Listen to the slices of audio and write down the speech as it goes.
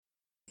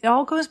it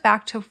all goes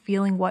back to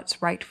feeling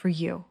what's right for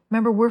you.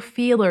 Remember, we're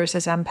feelers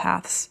as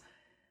empaths.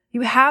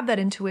 You have that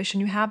intuition,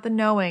 you have the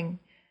knowing,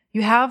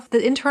 you have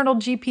the internal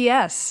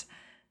GPS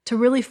to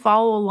really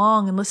follow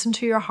along and listen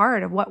to your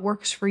heart of what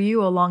works for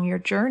you along your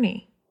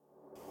journey.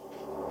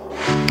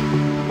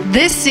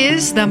 This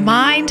is the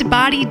Mind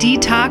Body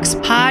Detox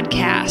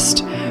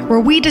Podcast, where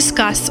we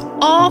discuss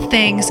all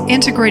things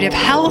integrative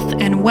health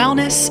and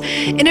wellness,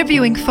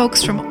 interviewing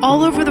folks from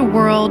all over the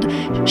world,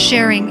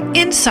 sharing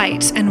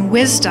insights and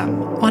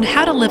wisdom on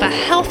how to live a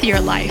healthier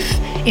life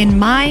in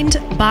mind,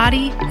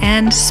 body,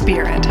 and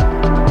spirit.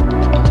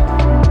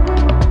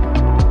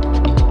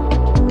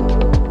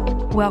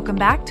 Welcome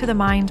back to the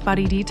Mind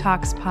Body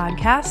Detox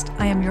Podcast.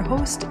 I am your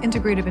host,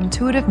 integrative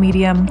intuitive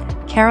medium,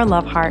 Kara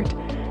Lovehart.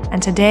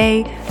 And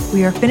today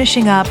we are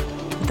finishing up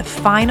the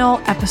final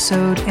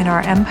episode in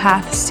our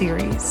empath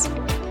series.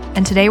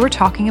 And today we're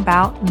talking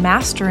about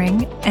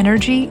mastering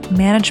energy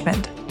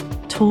management,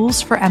 tools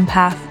for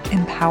empath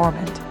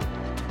empowerment.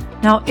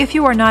 Now, if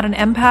you are not an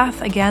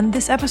empath, again,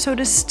 this episode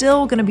is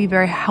still going to be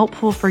very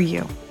helpful for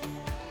you.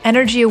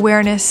 Energy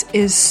awareness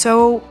is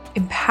so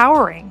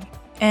empowering,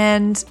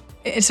 and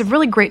it's a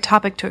really great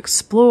topic to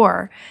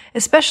explore,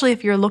 especially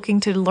if you're looking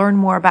to learn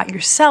more about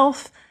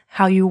yourself,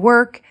 how you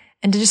work,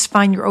 and to just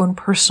find your own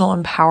personal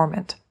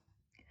empowerment.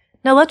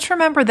 Now, let's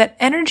remember that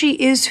energy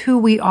is who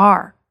we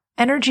are.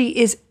 Energy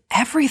is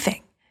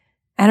everything.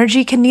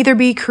 Energy can neither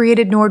be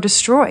created nor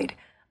destroyed,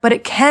 but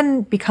it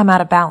can become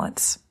out of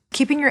balance.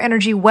 Keeping your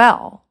energy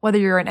well, whether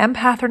you're an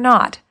empath or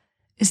not,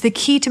 is the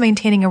key to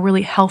maintaining a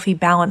really healthy,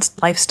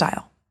 balanced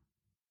lifestyle.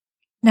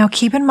 Now,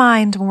 keep in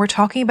mind, when we're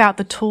talking about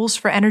the tools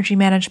for energy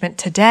management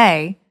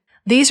today,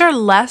 these are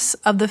less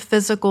of the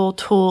physical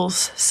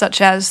tools, such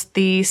as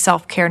the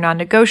self-care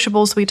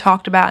non-negotiables we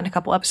talked about in a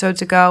couple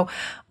episodes ago,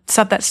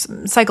 stuff that's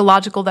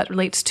psychological that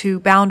relates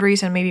to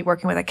boundaries and maybe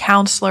working with a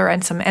counselor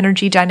and some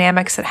energy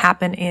dynamics that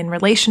happen in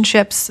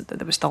relationships.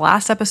 That was the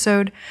last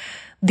episode.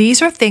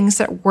 These are things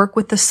that work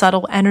with the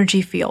subtle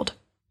energy field.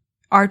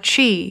 Our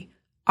chi,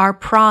 our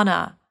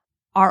prana,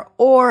 our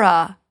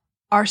aura,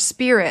 our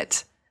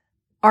spirit,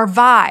 our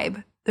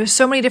vibe. There's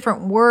so many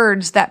different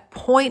words that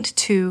point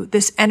to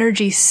this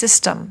energy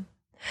system.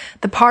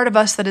 The part of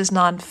us that is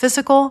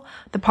non-physical,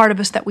 the part of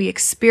us that we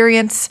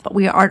experience, but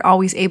we aren't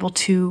always able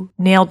to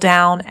nail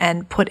down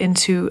and put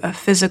into a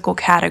physical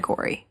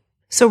category.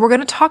 So we're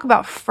going to talk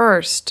about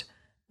first,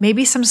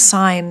 maybe some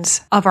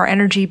signs of our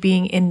energy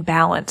being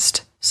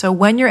imbalanced. So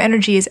when your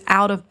energy is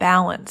out of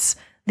balance,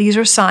 these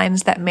are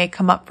signs that may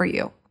come up for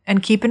you.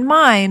 And keep in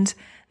mind,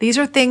 these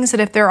are things that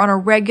if they're on a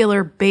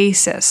regular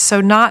basis,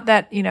 so not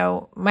that,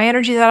 my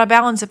energy is out of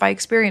balance if I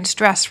experience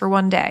stress for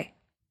one day.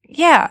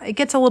 Yeah, it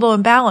gets a little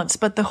imbalanced,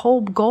 but the whole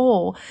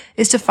goal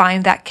is to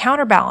find that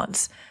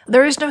counterbalance.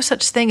 There is no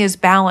such thing as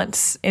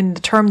balance in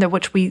the term that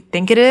which we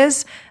think it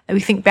is.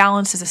 We think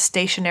balance is a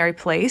stationary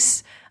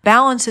place.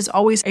 Balance is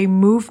always a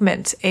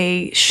movement,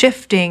 a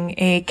shifting,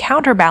 a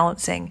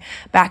counterbalancing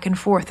back and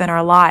forth in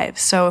our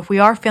lives. So if we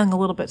are feeling a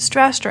little bit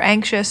stressed or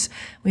anxious,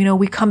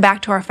 we come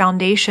back to our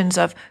foundations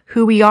of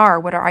who we are,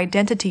 what our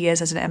identity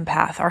is as an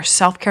empath, our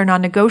self-care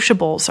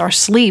non-negotiables, our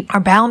sleep, our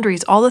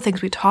boundaries, all the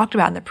things we talked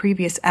about in the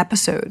previous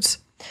episodes.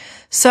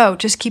 So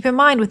just keep in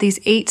mind with these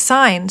 8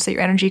 signs that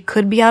your energy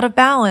could be out of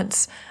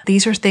balance,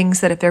 these are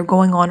things that if they're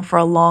going on for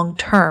a long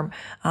term,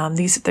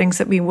 these are things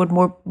that we would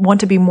want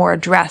to be more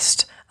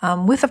addressed.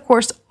 With, of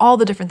course, all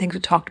the different things we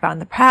talked about in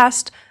the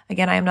past.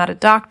 Again, I am not a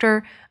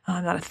doctor,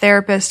 I'm not a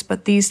therapist,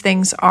 but these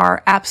things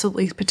are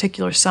absolutely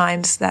particular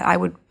signs that I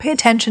would pay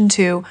attention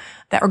to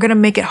that are going to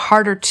make it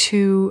harder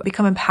to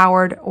become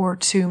empowered or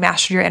to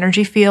master your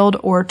energy field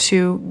or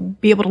to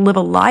be able to live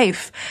a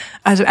life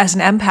as an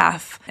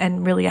empath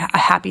and really a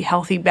happy,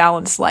 healthy,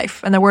 balanced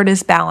life. And the word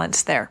is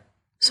balance there.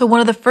 So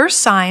one of the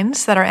first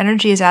signs that our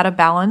energy is out of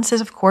balance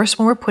is, of course,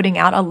 when we're putting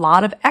out a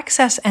lot of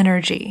excess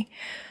energy.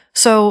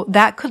 So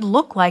that could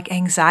look like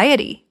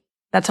anxiety.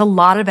 That's a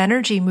lot of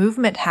energy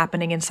movement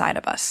happening inside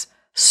of us.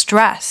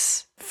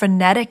 Stress,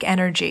 frenetic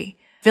energy,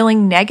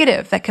 feeling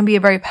negative. That can be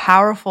a very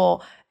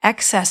powerful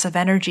excess of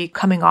energy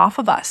coming off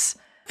of us.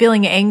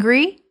 Feeling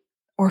angry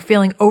or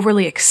feeling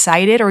overly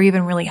excited or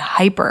even really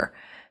hyper.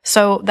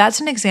 So that's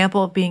an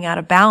example of being out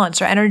of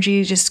balance. Our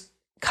energy just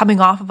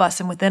coming off of us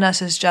and within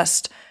us is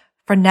just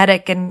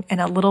frenetic and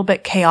a little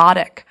bit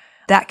chaotic.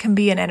 That can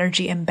be an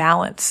energy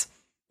imbalance.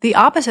 The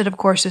opposite, of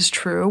course, is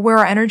true, where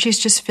our energy is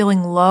just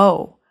feeling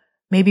low,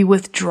 maybe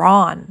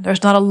withdrawn.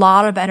 There's not a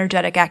lot of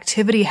energetic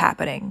activity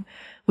happening.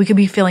 We could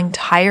be feeling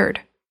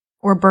tired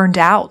or burned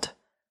out,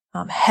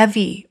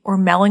 heavy or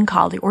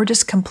melancholy, or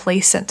just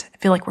complacent. I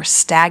feel like we're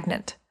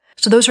stagnant.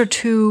 So those are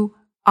 2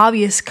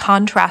 obvious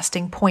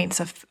contrasting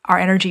points of our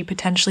energy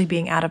potentially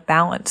being out of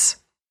balance.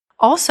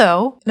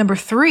 Also, number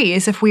 3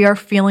 is if we are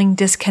feeling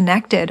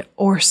disconnected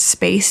or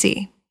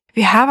spacey. If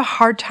you have a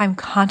hard time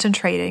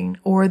concentrating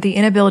or the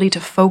inability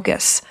to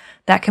focus,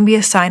 that can be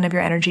a sign of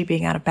your energy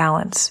being out of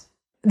balance.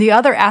 The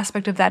other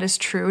aspect of that is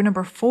true.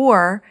 Number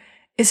 4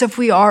 is if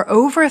we are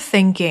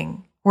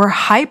overthinking, we're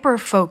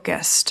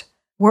hyper-focused,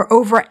 we're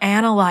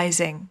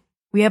overanalyzing,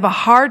 We have a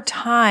hard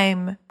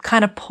time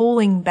kind of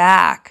pulling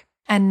back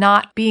and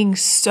not being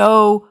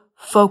so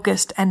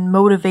focused and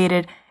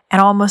motivated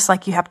and almost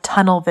like you have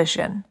tunnel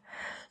vision.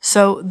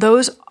 So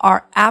those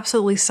are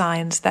absolutely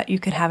signs that you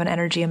could have an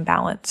energy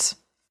imbalance.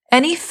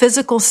 Any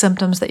physical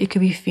symptoms that you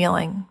could be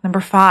feeling. Number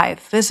 5,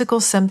 physical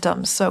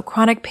symptoms. So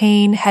chronic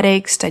pain,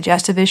 headaches,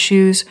 digestive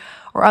issues,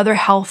 or other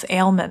health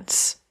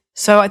ailments.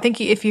 So I think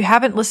if you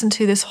haven't listened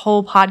to this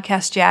whole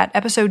podcast yet,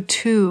 episode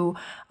 2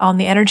 on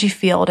the energy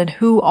field and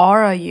who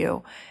are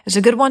you is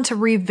a good one to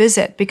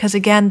revisit, because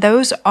again,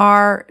 those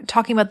are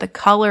talking about the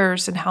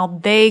colors and how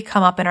they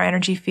come up in our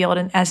energy field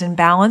and as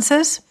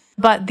imbalances.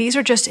 But these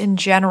are just in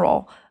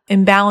general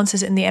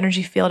imbalances in the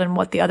energy field and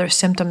what the other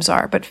symptoms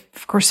are. But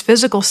of course,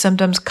 physical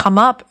symptoms come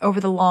up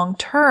over the long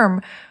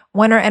term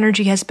when our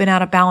energy has been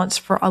out of balance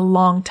for a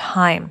long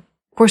time.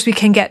 Of course, we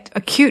can get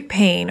acute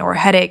pain or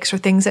headaches or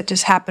things that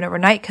just happen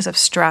overnight because of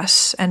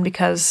stress and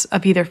because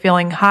of either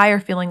feeling high or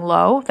feeling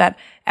low, that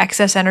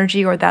excess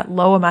energy or that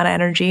low amount of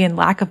energy and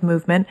lack of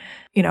movement,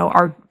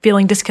 are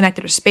feeling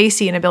disconnected or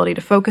spacey, inability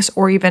to focus,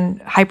 or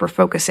even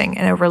hyper-focusing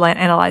and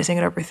over-analyzing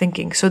and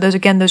overthinking. So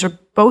those are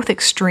both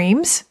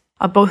extremes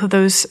of both of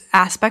those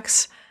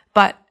aspects,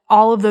 but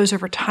all of those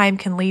over time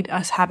can lead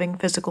us having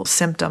physical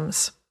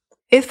symptoms.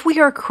 If we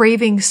are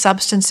craving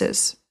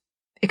substances,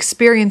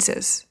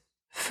 experiences,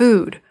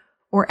 food,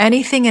 or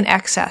anything in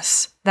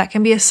excess, that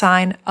can be a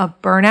sign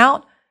of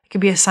burnout. It can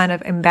be a sign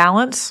of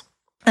imbalance.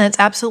 And it's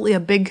absolutely a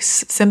big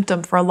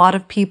symptom for a lot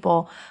of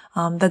people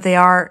that they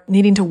are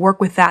needing to work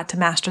with that to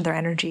master their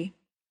energy.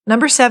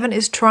 Number 7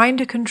 is trying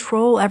to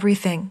control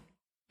everything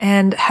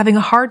and having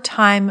a hard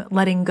time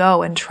letting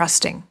go and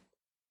trusting.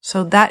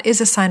 So that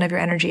is a sign of your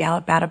energy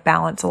out of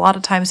balance. A lot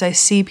of times I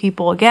see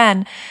people,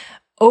 again,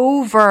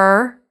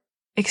 over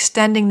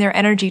extending their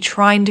energy,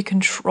 trying to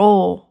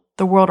control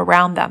the world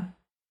around them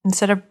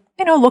instead of,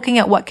 looking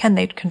at what can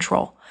they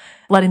control,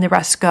 letting the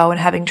rest go and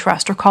having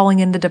trust or calling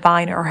in the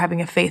divine or having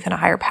a faith in a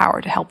higher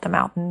power to help them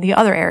out in the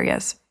other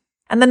areas.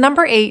 And then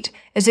number 8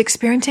 is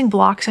experiencing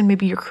blocks in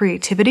maybe your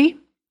creativity,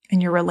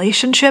 in your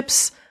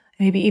relationships,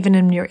 maybe even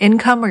in your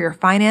income or your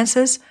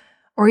finances,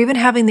 or even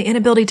having the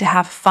inability to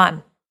have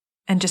fun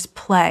and just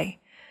play.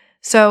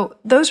 So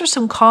those are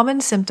some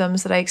common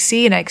symptoms that I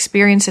see and I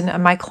experience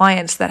in my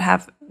clients that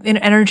have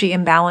energy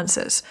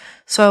imbalances.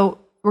 So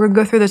we're going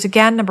to go through those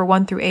again, number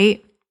 1 through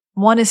 8.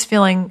 1 is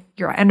feeling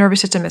your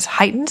nervous system is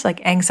heightened,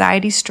 like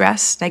anxiety,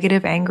 stress,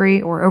 negative, angry,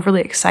 or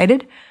overly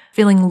excited.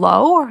 Feeling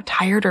low or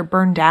tired or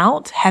burned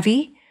out,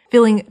 heavy.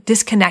 Feeling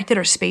disconnected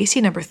or spacey,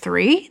 number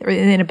 3, or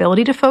an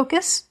inability to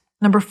focus.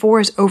 Number 4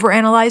 is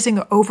overanalyzing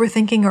or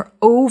overthinking or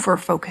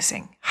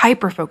over-focusing,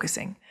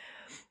 hyper-focusing.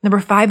 Number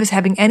 5 is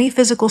having any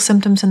physical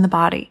symptoms in the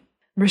body.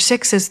 Number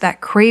 6 is that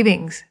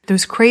cravings,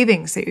 those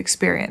cravings that you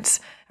experience,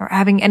 or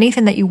having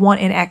anything that you want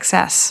in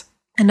excess.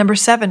 And number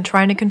 7,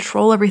 trying to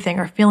control everything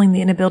or feeling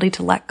the inability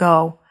to let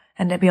go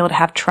and to be able to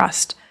have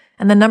trust.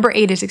 And then number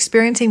 8 is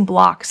experiencing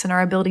blocks in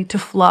our ability to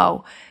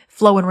flow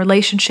in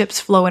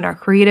relationships, flow in our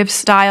creative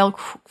style,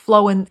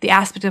 flow in the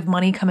aspect of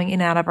money coming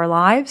in and out of our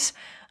lives,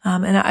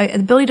 and an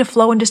ability to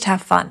flow and just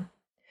have fun.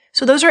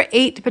 So those are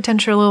 8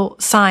 potential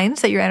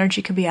signs that your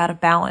energy could be out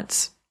of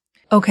balance.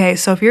 Okay,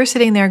 so if you're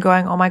sitting there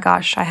going, oh my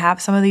gosh, I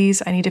have some of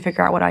these, I need to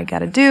figure out what I got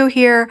to do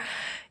here,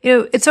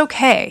 it's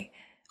okay.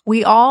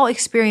 We all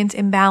experience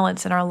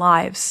imbalance in our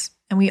lives,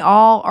 and we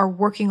all are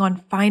working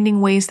on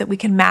finding ways that we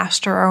can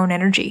master our own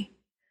energy,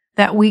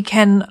 that we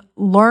can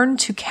learn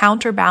to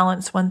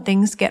counterbalance when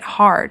things get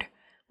hard,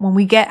 when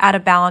we get out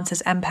of balance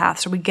as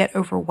empaths or we get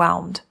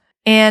overwhelmed.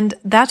 And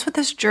that's what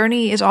this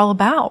journey is all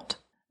about.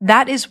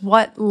 That is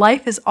what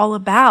life is all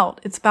about.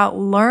 It's about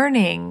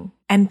learning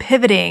and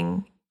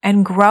pivoting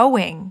and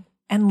growing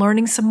and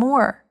learning some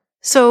more.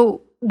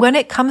 So when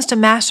it comes to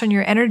mastering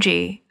your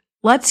energy,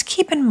 let's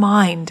keep in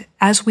mind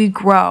as we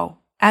grow,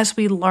 as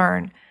we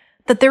learn,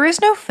 that there is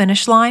no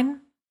finish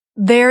line.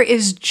 There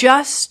is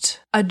just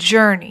a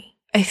journey.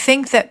 I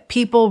think that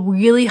people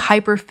really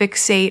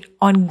hyperfixate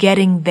on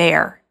getting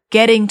there,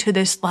 getting to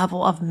this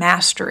level of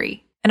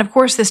mastery. And of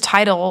course, this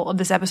title of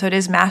this episode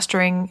is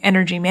Mastering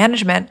Energy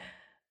Management.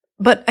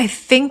 But I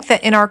think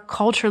that in our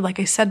culture, like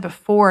I said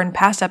before in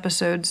past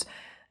episodes,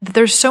 that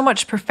there's so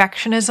much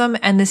perfectionism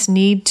and this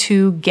need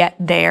to get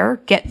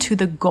there, get to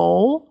the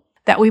goal,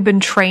 that we've been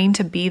trained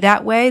to be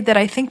that way, that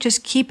I think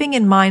just keeping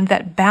in mind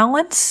that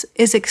balance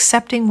is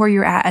accepting where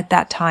you're at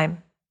that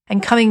time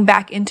and coming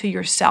back into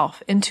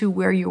yourself, into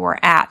where you are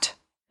at,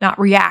 not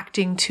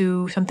reacting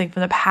to something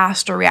from the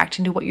past or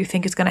reacting to what you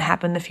think is going to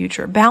happen in the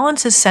future.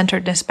 Balance is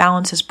centeredness,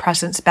 balance is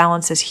presence,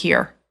 balance is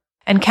here.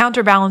 And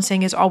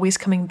counterbalancing is always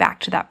coming back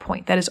to that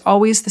point. That is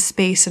always the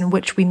space in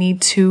which we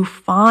need to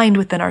find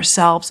within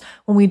ourselves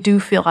when we do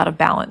feel out of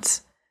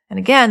balance. And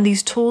again,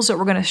 these tools that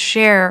we're going to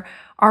share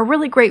are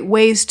really great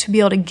ways to be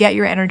able to get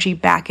your energy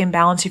back in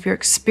balance if you're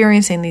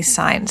experiencing these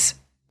signs.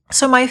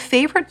 So my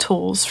favorite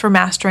tools for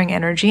mastering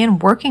energy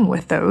and working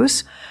with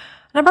those,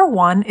 number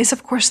 1 is,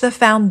 of course, the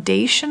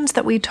foundations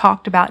that we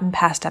talked about in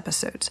past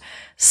episodes: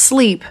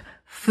 sleep,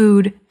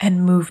 food,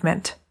 and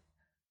movement.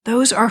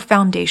 Those are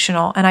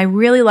foundational. And I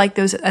really like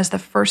those as the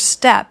first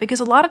step, because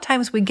a lot of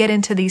times we get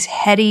into these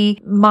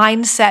heady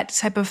mindset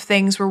type of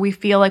things where we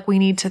feel like we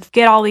need to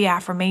get all the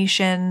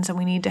affirmations and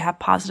we need to have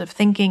positive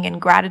thinking and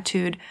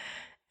gratitude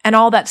and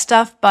all that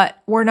stuff,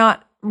 but we're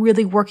not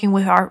really working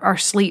with our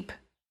sleep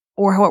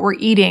or what we're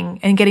eating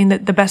and getting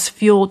the best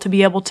fuel to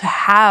be able to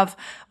have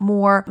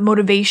more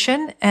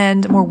motivation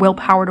and more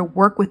willpower to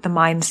work with the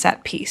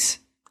mindset piece.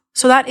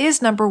 So that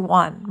is number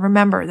one.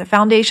 Remember, the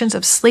foundations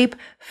of sleep,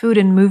 food,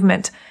 and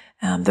movement.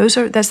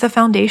 That's the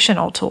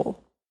foundational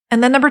tool.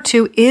 And then number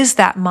two is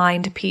that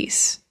mind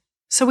piece.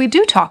 So we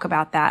do talk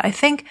about that. I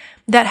think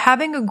that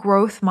having a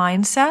growth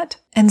mindset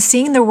and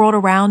seeing the world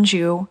around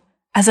you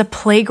as a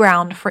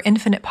playground for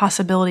infinite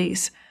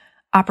possibilities,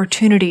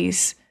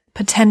 opportunities,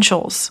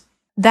 potentials,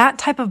 that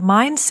type of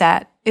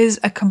mindset is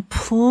a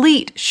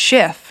complete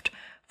shift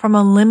from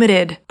a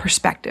limited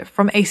perspective,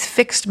 from a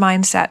fixed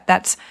mindset.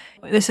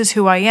 This is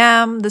who I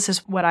am. This is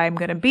what I'm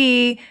going to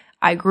be.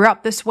 I grew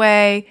up this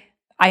way.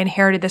 I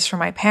inherited this from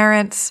my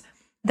parents.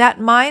 That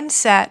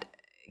mindset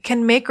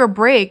can make or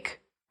break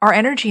our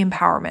energy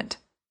empowerment.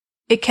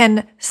 It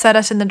can set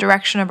us in the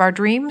direction of our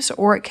dreams,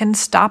 or it can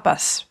stop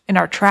us in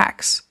our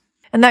tracks.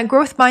 And that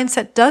growth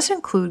mindset does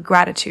include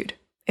gratitude.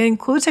 It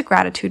includes a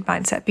gratitude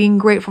mindset, being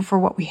grateful for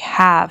what we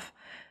have,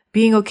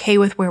 being okay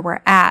with where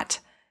we're at,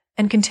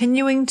 and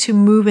continuing to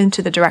move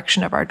into the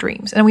direction of our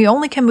dreams. And we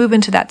only can move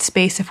into that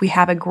space if we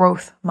have a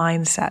growth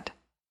mindset.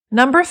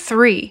 Number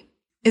three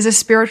is a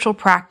spiritual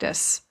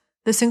practice.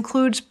 This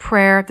includes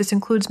prayer, this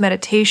includes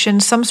meditation,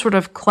 some sort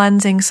of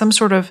cleansing, some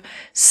sort of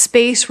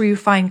space where you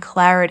find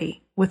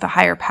clarity with a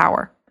higher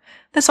power.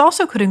 This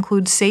also could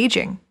include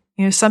saging.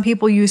 Some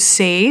people use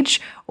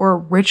sage or a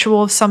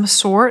ritual of some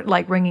sort,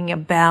 like ringing a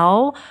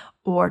bell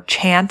or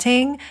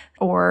chanting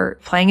or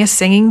playing a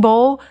singing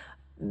bowl,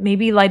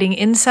 maybe lighting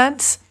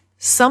incense,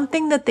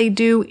 something that they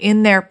do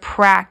in their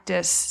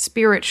practice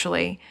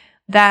spiritually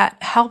that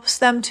helps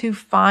them to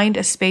find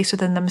a space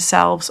within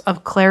themselves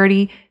of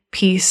clarity,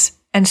 peace,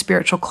 and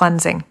spiritual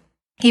cleansing.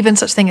 Even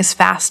such thing as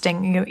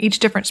fasting. Each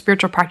different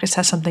spiritual practice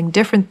has something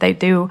different they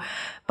do,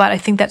 but I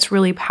think that's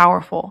really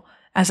powerful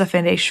as a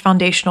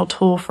foundational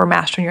tool for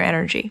mastering your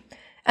energy.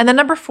 And then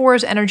number four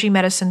is energy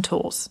medicine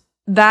tools.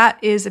 That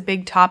is a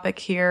big topic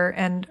here.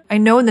 And I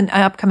know in the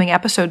upcoming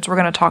episodes, we're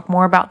going to talk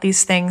more about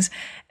these things.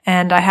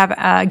 And I have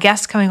a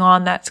guest coming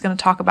on that's going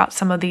to talk about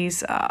some of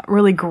these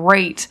really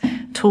great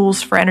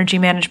tools for energy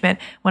management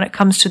when it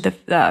comes to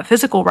the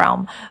physical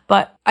realm.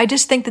 But I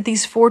just think that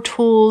these four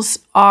tools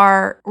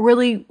are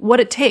really what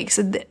it takes.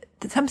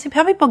 Some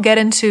people get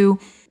into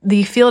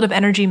the field of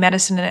energy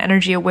medicine and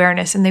energy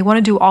awareness, and they want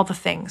to do all the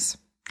things.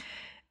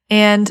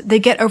 And they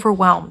get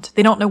overwhelmed.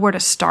 They don't know where to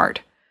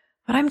start.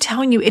 But I'm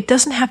telling you, it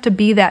doesn't have to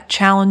be that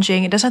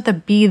challenging. It doesn't have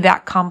to be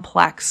that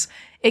complex.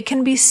 It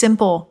can be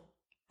simple.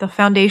 The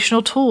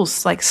foundational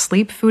tools like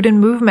sleep, food, and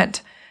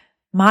movement,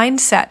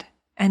 mindset,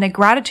 and a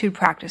gratitude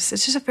practice.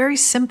 It's just a very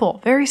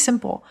simple.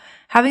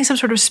 Having some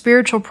sort of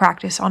spiritual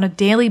practice on a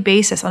daily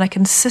basis, on a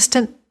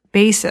consistent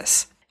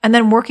basis, and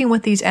then working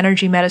with these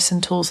energy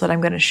medicine tools that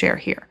I'm going to share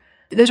here.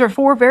 Those are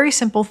four very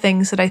simple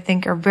things that I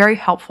think are very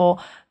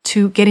helpful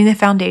to getting the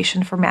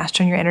foundation for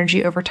mastering your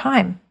energy over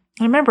time.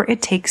 And remember,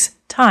 it takes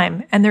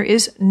time, and there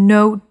is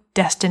no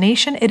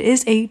destination. It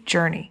is a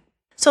journey.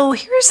 So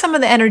here's some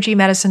of the energy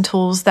medicine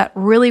tools that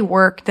really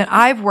work, that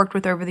I've worked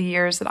with over the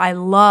years, that I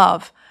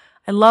love.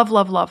 I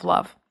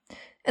love.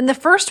 And the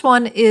first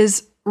one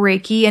is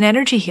Reiki and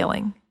energy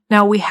healing.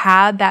 Now, we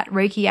had that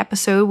Reiki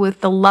episode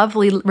with the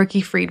lovely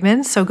Ricky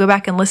Friedman, so go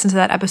back and listen to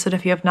that episode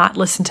if you have not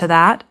listened to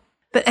that.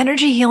 But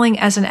energy healing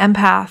as an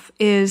empath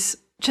is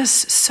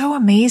just so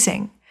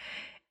amazing.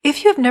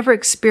 If you have never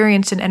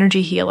experienced an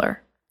energy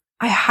healer,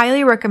 I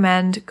highly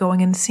recommend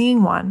going and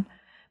seeing one,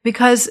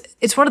 because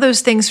it's one of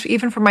those things,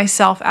 even for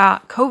myself,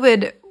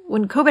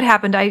 when COVID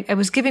happened, I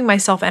was giving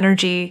myself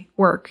energy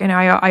work, and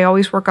I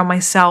always work on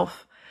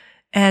myself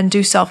and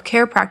do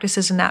self-care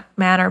practices in that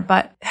manner.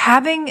 But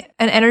having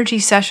an energy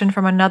session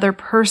from another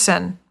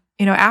person,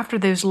 after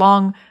those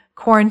long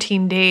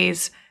quarantine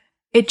days,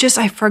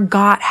 I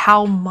forgot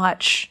how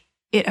much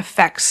it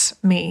affects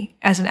me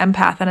as an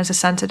empath and as a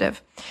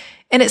sensitive.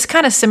 And it's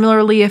kind of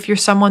similarly if you're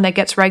someone that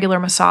gets regular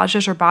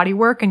massages or body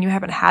work and you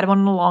haven't had one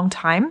in a long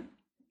time,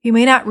 you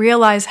may not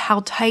realize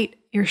how tight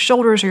your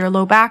shoulders or your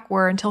low back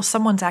were until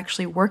someone's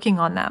actually working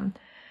on them.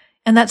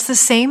 And that's the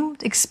same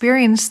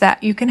experience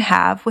that you can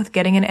have with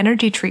getting an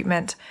energy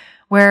treatment,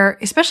 where,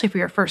 especially for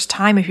your first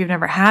time, if you've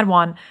never had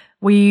one,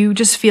 where you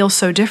just feel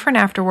so different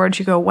afterwards.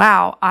 You go,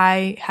 wow,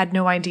 I had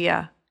no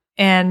idea.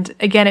 And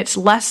again, it's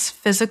less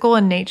physical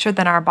in nature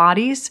than our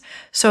bodies.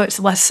 So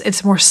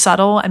it's more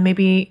subtle and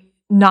maybe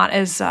not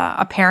as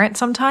apparent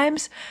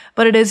sometimes,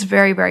 but it is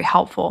very, very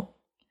helpful.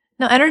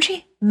 Now,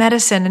 energy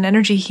medicine and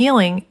energy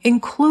healing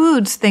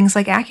includes things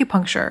like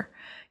acupuncture.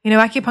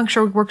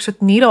 Acupuncture works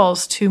with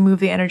needles to move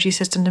the energy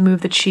system, to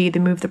move the chi, to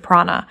move the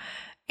prana.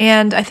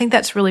 And I think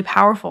that's really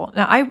powerful.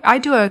 Now, I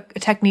do a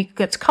technique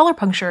that's color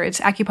puncture. It's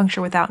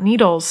acupuncture without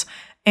needles.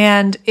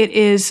 And it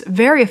is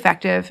very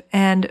effective.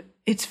 And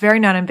It's very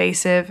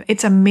non-invasive.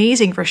 It's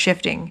amazing for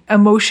shifting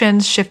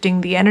emotions,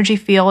 shifting the energy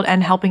field,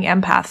 and helping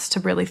empaths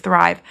to really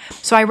thrive.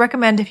 So I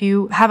recommend if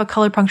you have a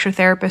color puncture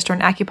therapist or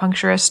an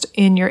acupuncturist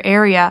in your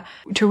area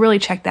to really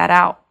check that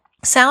out.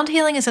 Sound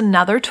healing is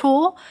another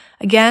tool.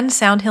 Again,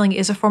 sound healing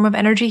is a form of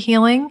energy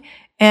healing.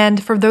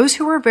 And for those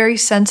who are very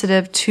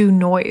sensitive to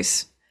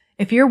noise,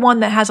 if you're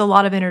one that has a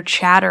lot of inner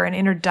chatter and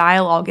inner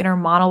dialogue, inner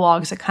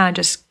monologues that kind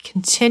of just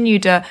continue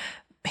to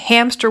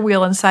hamster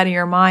wheel inside of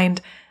your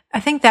mind, I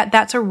think that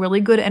that's a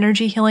really good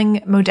energy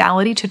healing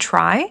modality to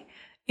try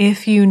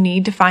if you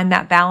need to find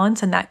that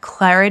balance and that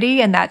clarity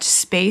and that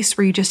space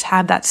where you just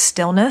have that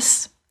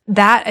stillness.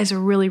 That is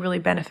really, really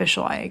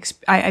beneficial. I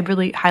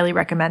really highly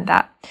recommend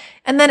that.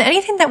 And then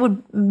anything that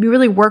would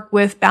really work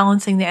with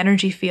balancing the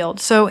energy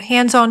field. So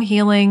hands-on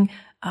healing.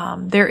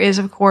 There is,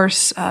 of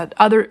course,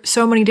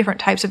 so many different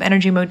types of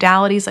energy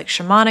modalities like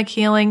shamanic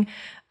healing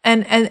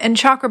and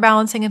chakra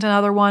balancing is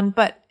another one,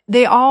 but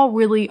they all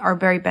really are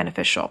very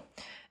beneficial.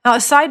 Now, a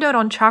side note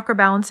on chakra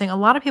balancing, a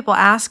lot of people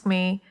ask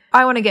me,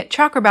 I want to get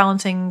chakra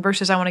balancing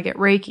versus I want to get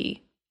Reiki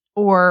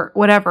or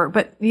whatever.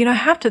 But, I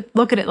have to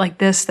look at it like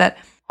this, that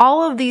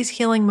all of these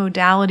healing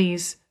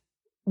modalities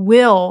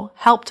will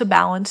help to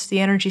balance the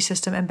energy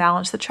system and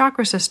balance the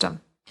chakra system.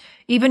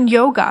 Even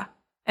yoga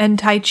and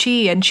Tai Chi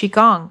and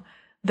Qigong,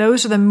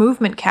 those are the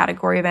movement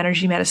category of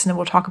energy medicine that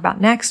we'll talk about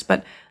next,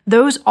 but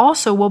those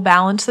also will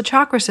balance the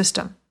chakra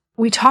system.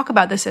 We talk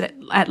about this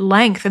at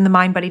length in the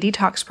Mind Body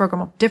Detox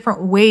program of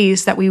different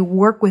ways that we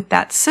work with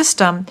that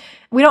system.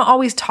 We don't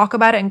always talk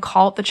about it and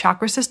call it the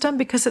chakra system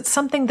because it's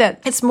something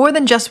that it's more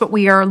than just what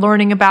we are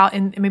learning about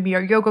in maybe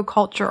our yoga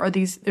culture or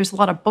there's a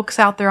lot of books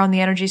out there on the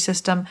energy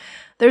system.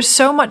 There's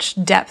so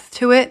much depth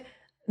to it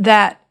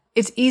that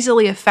it's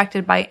easily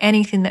affected by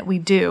anything that we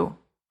do.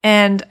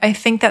 And I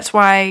think that's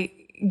why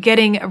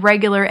getting a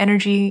regular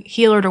energy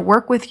healer to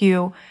work with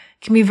you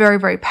can be very,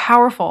 very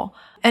powerful.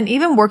 And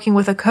even working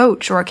with a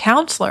coach or a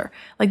counselor,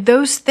 like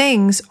those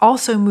things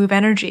also move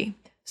energy.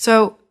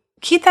 So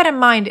keep that in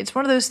mind. It's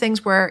one of those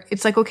things where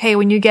it's like, okay,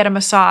 when you get a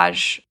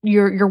massage,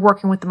 you're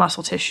working with the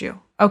muscle tissue.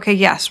 Okay,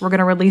 yes, we're going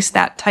to release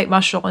that tight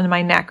muscle in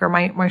my neck or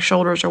my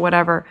shoulders or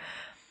whatever.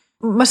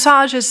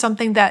 Massage is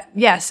something that,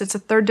 yes, it's a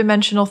third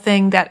dimensional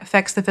thing that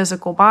affects the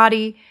physical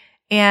body.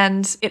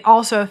 And it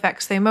also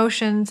affects the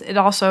emotions. It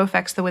also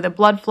affects the way the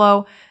blood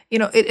flow.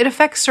 It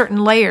affects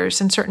certain layers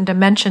and certain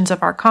dimensions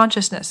of our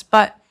consciousness.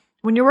 But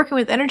when you're working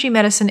with energy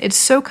medicine, it's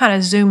so kind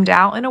of zoomed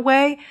out in a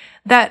way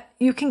that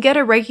you can get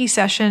a Reiki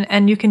session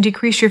and you can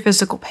decrease your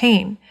physical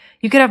pain.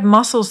 You could have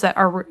muscles that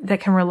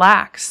can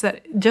relax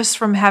that just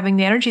from having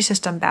the energy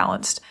system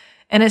balanced.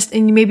 And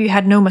maybe you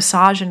had no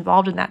massage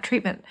involved in that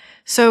treatment.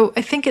 So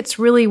I think it's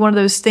really one of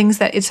those things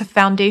that it's a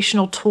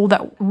foundational tool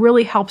that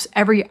really helps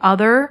every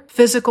other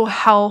physical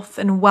health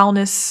and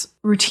wellness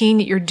routine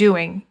that you're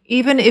doing.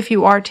 Even if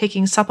you are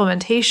taking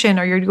supplementation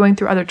or you're going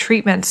through other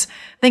treatments,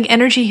 I think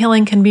energy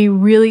healing can be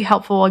really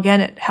helpful,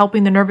 again, at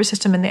helping the nervous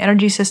system and the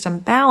energy system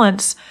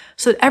balance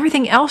so that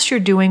everything else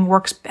you're doing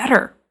works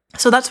better.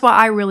 So that's why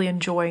I really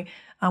enjoy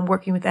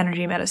working with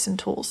energy medicine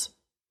tools.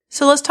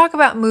 So let's talk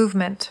about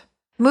movement.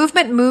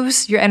 Movement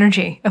moves your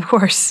energy, of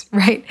course,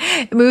 right?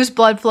 It moves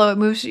blood flow. It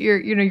moves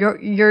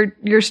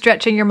you're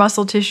stretching your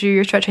muscle tissue.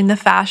 You're stretching the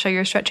fascia.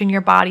 You're stretching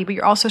your body, but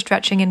you're also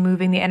stretching and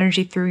moving the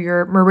energy through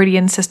your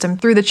meridian system,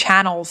 through the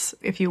channels,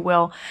 if you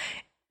will,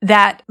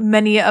 that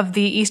many of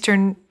the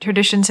Eastern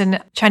traditions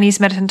in Chinese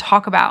medicine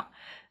talk about.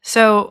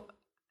 So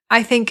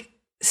I think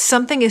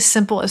something as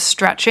simple as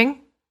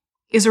stretching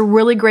is a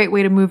really great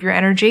way to move your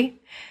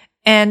energy.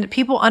 And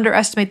people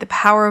underestimate the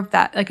power of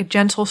that, like a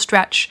gentle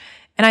stretch.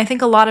 And I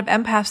think a lot of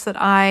empaths that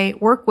I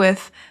work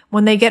with,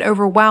 when they get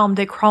overwhelmed,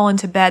 they crawl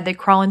into bed, they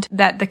crawl into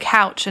the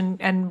couch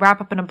and wrap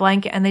up in a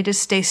blanket, and they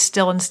just stay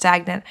still and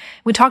stagnant.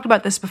 We talked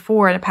about this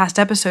before in a past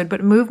episode,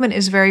 but movement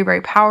is very,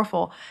 very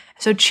powerful.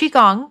 So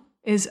Qigong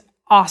is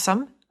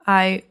awesome.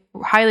 I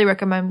highly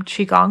recommend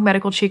Qigong,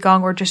 medical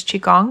Qigong or just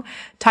Qigong.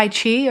 Tai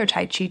Chi or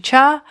Tai Chi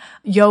Cha,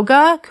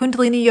 yoga,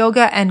 Kundalini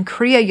yoga, and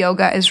Kriya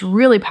yoga is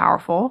really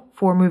powerful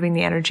for moving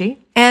the energy.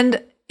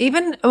 And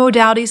even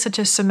modalities such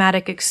as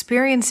somatic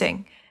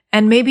experiencing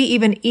and maybe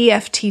even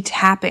EFT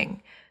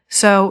tapping.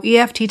 So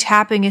EFT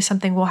tapping is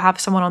something we'll have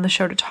someone on the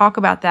show to talk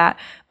about that,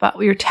 but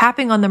you're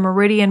tapping on the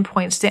meridian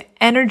points, the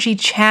energy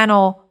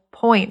channel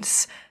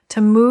points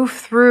to move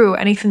through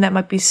anything that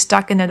might be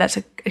stuck in there that's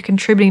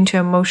contributing to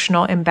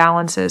emotional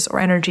imbalances or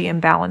energy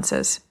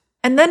imbalances.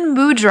 And then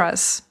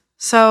mudras.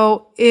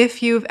 So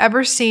if you've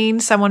ever seen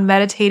someone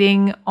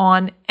meditating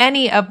on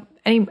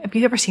if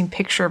you've ever seen a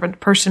picture of a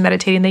person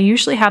meditating, they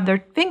usually have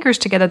their fingers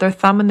together, their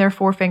thumb and their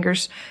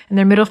forefingers and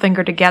their middle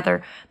finger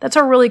together. That's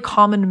a really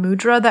common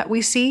mudra that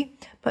we see.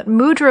 But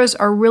mudras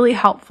are really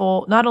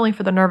helpful, not only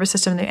for the nervous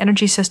system and the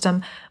energy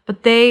system,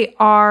 but they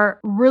are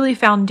really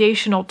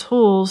foundational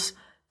tools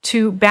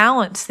to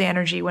balance the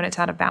energy when it's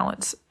out of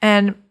balance.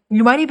 And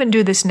you might even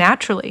do this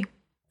naturally.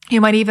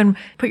 You might even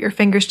put your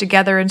fingers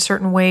together in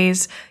certain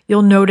ways.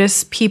 You'll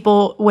notice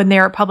people, when they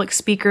are public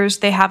speakers,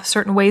 they have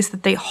certain ways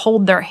that they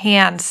hold their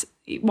hands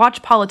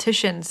watch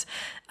politicians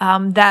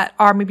that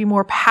are maybe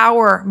more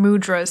power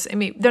mudras. I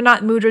mean, they're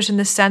not mudras in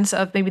the sense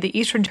of maybe the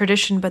Eastern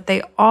tradition, but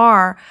they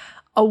are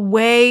a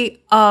way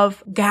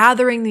of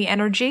gathering the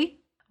energy,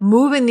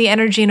 moving the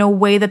energy in a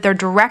way that they're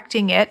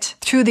directing it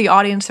to the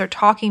audience they're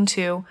talking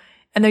to.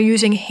 And they're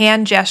using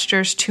hand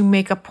gestures to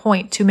make a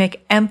point, to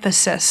make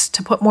emphasis,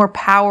 to put more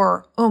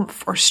power,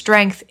 oomph, or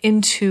strength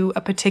into a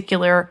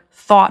particular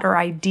thought or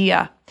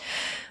idea.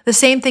 The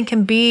same thing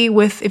can be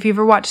with, if you've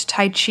ever watched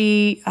Tai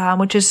Chi,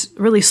 which is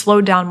really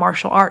slowed down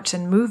martial arts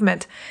and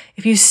movement.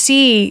 If you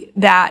see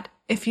that,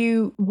 if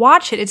you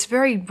watch it, it's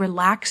very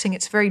relaxing.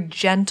 It's very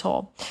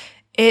gentle.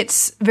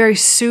 It's very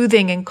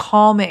soothing and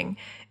calming.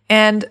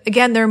 And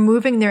again, they're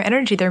moving their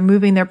energy. They're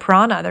moving their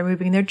prana. They're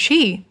moving their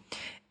chi.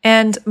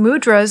 And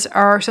mudras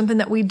are something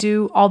that we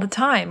do all the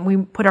time. We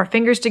put our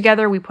fingers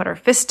together. We put our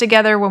fists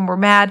together when we're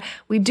mad.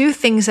 We do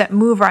things that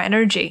move our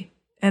energy.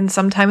 And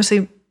sometimes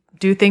we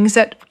do things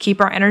that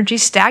keep our energy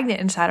stagnant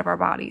inside of our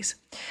bodies.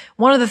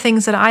 One of the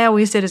things that I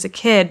always did as a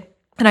kid,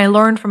 and I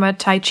learned from a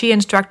Tai Chi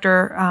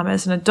instructor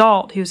as an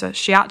adult, who's a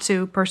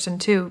shiatsu person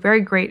too,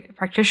 very great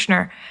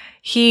practitioner.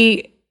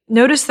 He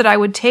noticed that I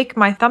would take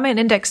my thumb and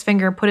index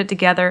finger and put it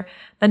together,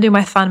 then do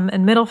my thumb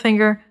and middle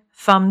finger,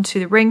 thumb to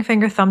the ring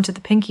finger, thumb to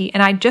the pinky,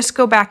 and I just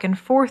go back and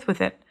forth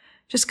with it.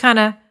 Just kind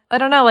of, I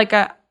don't know,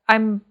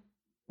 I'm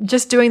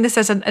just doing this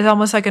as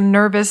almost like a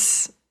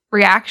nervous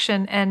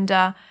reaction,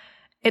 and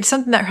it's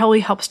something that really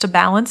helps to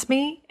balance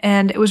me.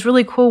 And it was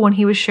really cool when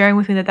he was sharing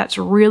with me that that's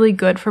really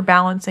good for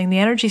balancing the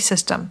energy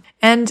system.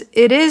 And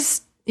it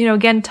is,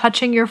 again,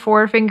 touching your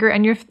forefinger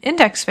and your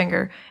index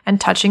finger and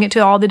touching it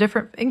to all the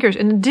different fingers.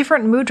 And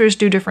different mudras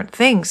do different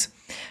things.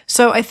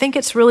 So I think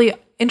it's really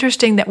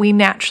interesting that we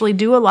naturally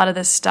do a lot of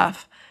this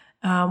stuff.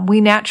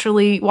 We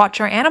naturally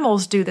watch our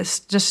animals do this,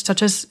 just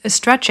such as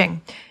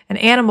stretching. An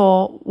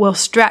animal will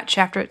stretch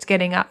after it's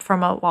getting up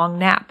from a long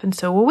nap, and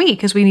so will we,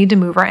 because we need to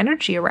move our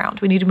energy around.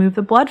 We need to move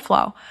the blood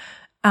flow.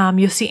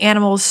 You'll see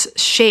animals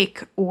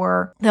shake,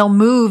 or they'll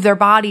move their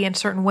body in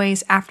certain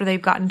ways after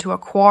they've gotten into a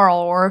quarrel,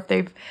 or if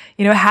they've,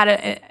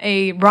 had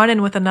a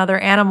run-in with another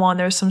animal and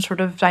there's some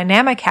sort of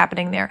dynamic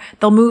happening there.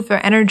 They'll move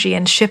their energy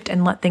and shift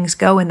and let things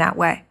go in that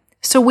way.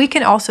 So we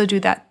can also do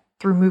that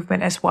through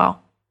movement as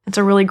well. It's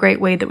a really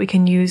great way that we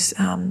can use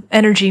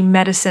energy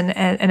medicine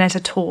and as a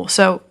tool.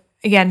 So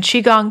again,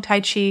 Qigong, Tai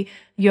Chi,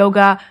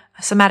 yoga,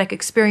 somatic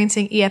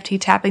experiencing,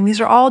 EFT tapping,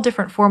 these are all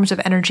different forms of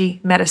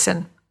energy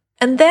medicine.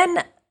 And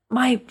then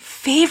my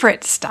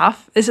favorite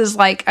stuff, this is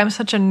like, I'm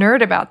such a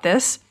nerd about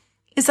this,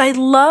 is I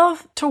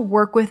love to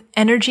work with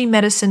energy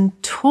medicine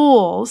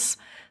tools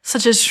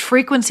such as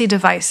frequency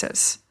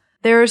devices.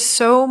 There's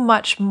so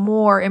much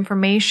more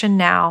information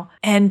now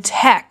and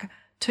tech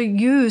to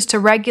use to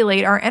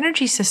regulate our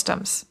energy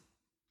systems.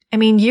 I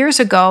mean, years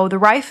ago, the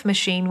Rife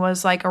machine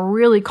was like a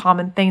really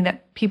common thing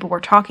that people were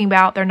talking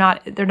about. They're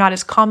not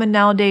as common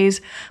nowadays,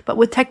 but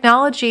with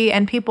technology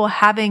and people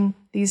having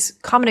these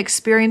common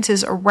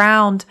experiences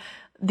around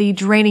the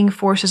draining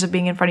forces of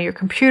being in front of your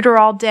computer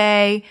all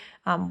day,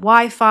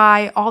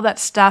 Wi-Fi, all that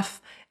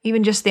stuff,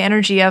 even just the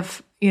energy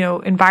of,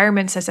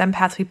 environments as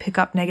empaths, we pick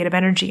up negative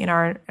energy in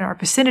our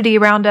vicinity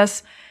around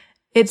us.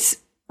 It's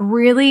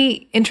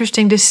really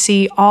interesting to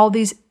see all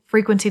these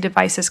frequency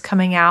devices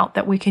coming out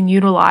that we can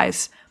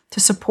utilize to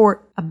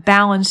support a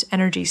balanced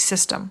energy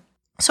system.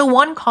 So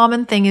one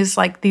common thing is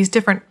like these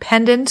different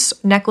pendants,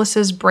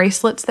 necklaces,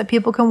 bracelets that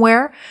people can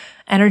wear,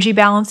 energy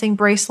balancing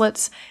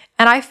bracelets.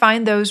 And I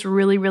find those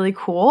really, really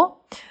cool.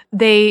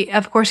 They,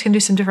 of course, can do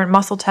some different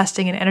muscle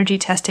testing and energy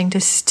testing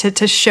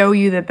to show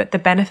you the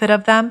benefit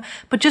of them.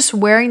 But just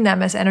wearing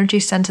them as energy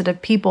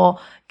sensitive people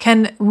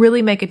can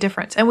really make a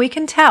difference. And we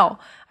can tell.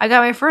 I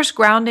got my first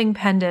grounding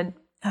pendant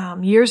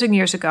years and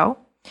years ago.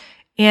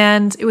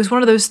 And it was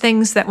one of those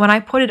things that when I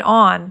put it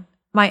on,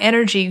 my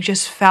energy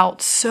just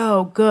felt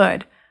so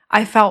good.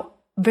 I felt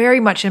very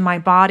much in my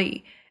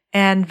body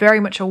and very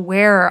much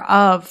aware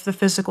of the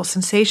physical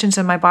sensations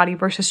in my body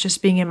versus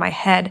just being in my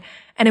head.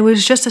 And it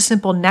was just a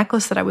simple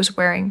necklace that I was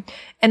wearing.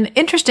 And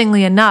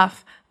interestingly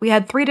enough, we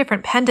had 3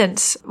 different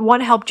pendants.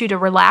 One helped you to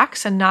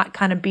relax and not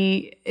kind of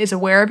be as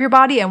aware of your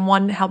body, and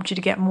one helped you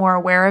to get more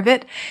aware of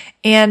it.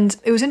 And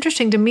it was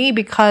interesting to me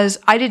because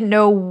I didn't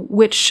know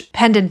which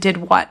pendant did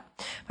what.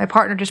 My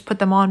partner just put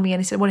them on me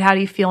and he said, "Well, how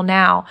do you feel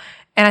now?"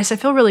 And I said,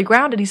 "I feel really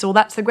grounded." He said, "Well,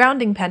 that's the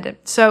grounding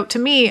pendant." So to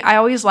me, I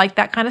always like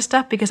that kind of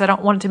stuff because I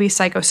don't want it to be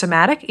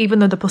psychosomatic, even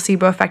though the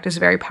placebo effect is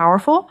very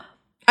powerful.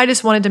 I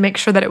just wanted to make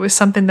sure that it was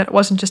something that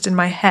wasn't just in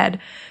my head.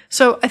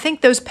 So I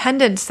think those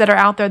pendants that are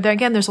out there,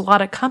 again, there's a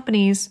lot of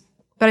companies,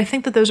 but I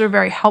think that those are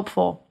very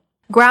helpful.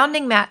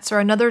 Grounding mats are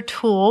another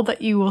tool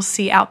that you will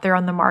see out there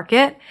on the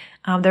market.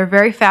 They're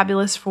very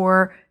fabulous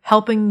for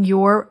helping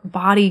your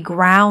body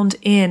ground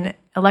in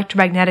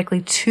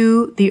electromagnetically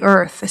to the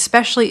earth,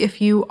 especially if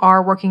you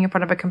are working in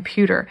front of a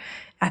computer.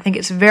 I think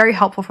it's very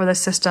helpful for the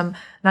system,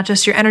 not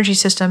just your energy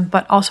system,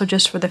 but also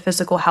just for the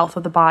physical health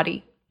of the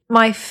body.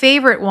 My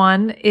favorite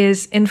one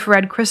is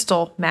infrared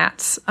crystal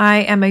mats. I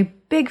am a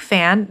big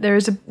fan.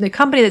 There's the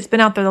company that's been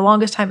out there the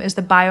longest time is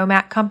the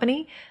Biomat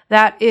company.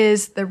 That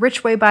is the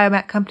Richway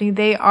Biomat company.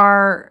 They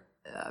are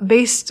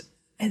based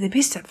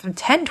for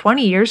 10,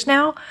 20 years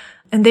now.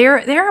 And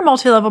they're a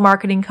multi-level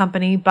marketing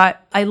company,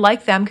 but I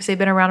like them because they've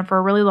been around for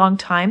a really long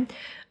time.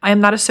 I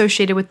am not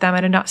associated with them.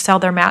 I do not sell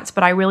their mats,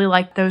 but I really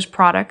like those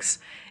products.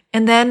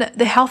 And then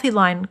the Healthy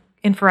Line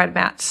infrared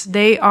mats.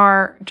 They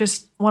are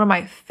just one of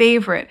my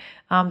favorite.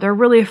 They're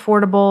really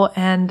affordable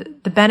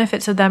and the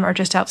benefits of them are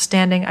just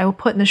outstanding. I will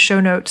put in the show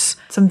notes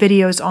some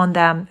videos on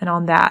them and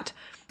on that.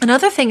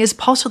 Another thing is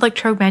pulse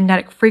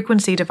electromagnetic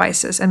frequency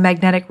devices and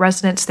magnetic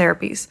resonance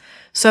therapies.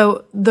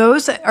 So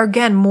those are,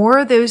 again, more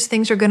of those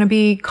things are going to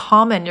be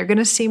common. You're going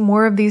to see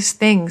more of these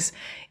things.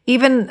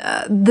 Even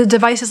the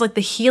devices like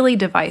the Healy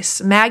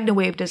device,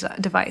 MagnaWave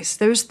device,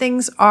 those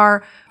things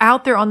are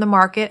out there on the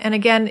market. And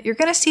again, you're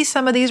going to see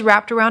some of these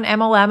wrapped around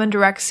MLM and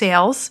direct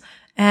sales.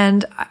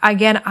 And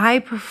again, I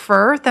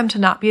prefer them to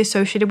not be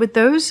associated with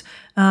those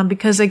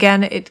because,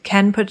 again, it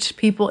can put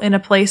people in a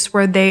place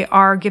where they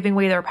are giving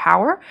away their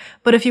power.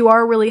 But if you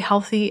are really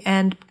healthy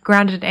and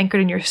grounded and anchored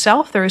in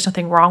yourself, there is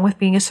nothing wrong with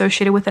being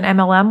associated with an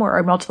MLM or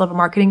a multi-level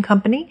marketing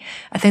company.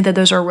 I think that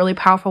those are really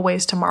powerful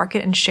ways to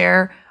market and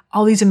share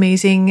all these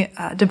amazing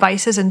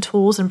devices and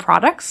tools and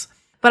products.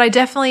 But I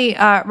definitely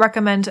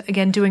recommend,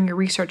 again, doing your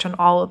research on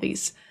all of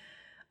these.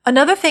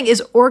 Another thing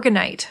is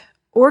Orgonite.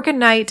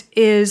 Orgonite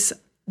is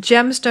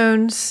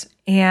gemstones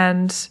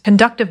and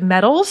conductive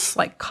metals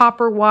like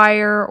copper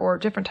wire or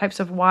different types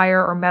of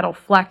wire or metal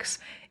flecks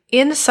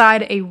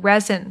inside a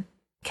resin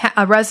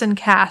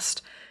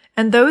cast.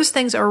 And those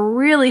things are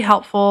really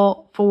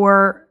helpful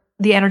for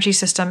the energy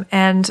system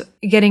and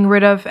getting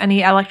rid of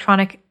any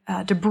electronic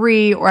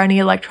debris or any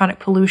electronic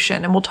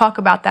pollution. And we'll talk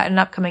about that in an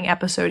upcoming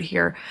episode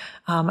here.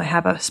 I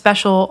have a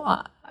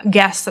special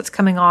guest that's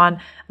coming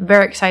on. I'm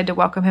very excited to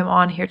welcome him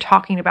on here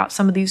talking about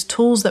some of these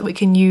tools that we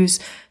can use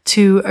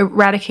to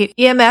eradicate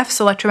EMFs,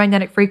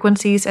 electromagnetic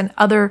frequencies, and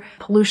other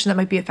pollution that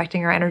might be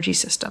affecting our energy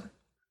system.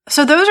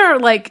 So those are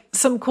like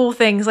some cool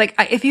things. Like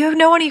if you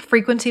know any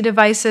frequency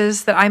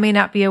devices that I may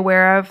not be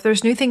aware of,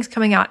 there's new things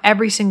coming out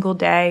every single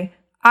day.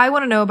 I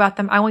want to know about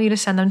them. I want you to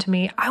send them to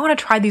me. I want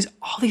to try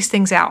all these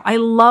things out. I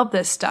love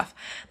this stuff.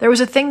 There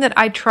was a thing that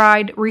I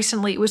tried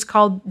recently. It was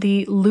called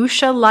the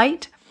Lucia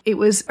Light. It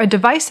was a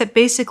device that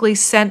basically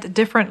sent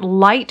different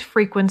light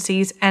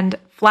frequencies and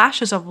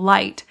flashes of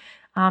light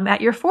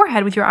at your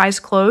forehead with your eyes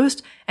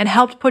closed and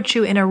helped put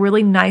you in a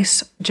really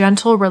nice,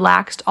 gentle,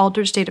 relaxed,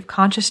 altered state of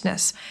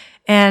consciousness.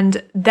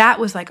 And that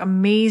was like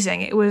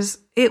amazing.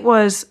 It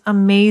was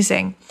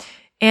amazing.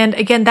 And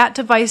again, that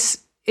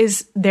device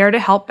is there to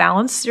help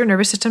balance your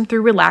nervous system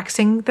through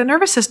relaxing the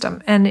nervous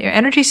system. And your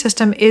energy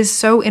system is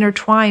so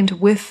intertwined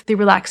with the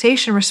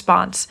relaxation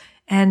response.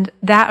 And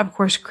that, of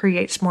course,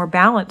 creates more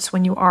balance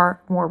when you are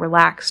more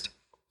relaxed.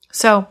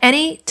 So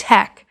any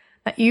tech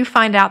that you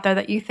find out there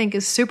that you think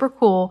is super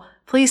cool,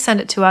 please send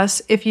it to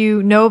us. If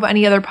you know of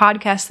any other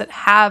podcasts that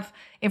have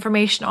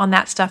information on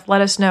that stuff,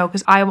 let us know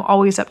because I'm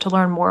always up to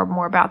learn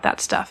more about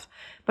that stuff.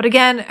 But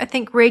again, I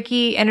think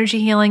Reiki, energy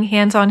healing,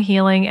 hands-on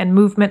healing, and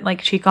movement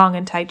like Qigong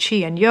and Tai Chi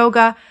and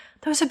yoga,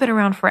 those have been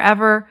around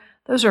forever.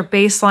 Those are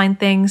baseline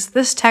things.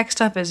 This tech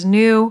stuff is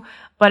new,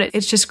 but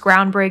it's just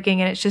groundbreaking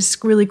and it's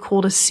just really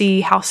cool to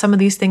see how some of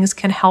these things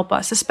can help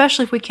us,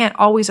 especially if we can't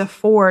always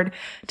afford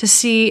to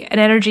see an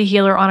energy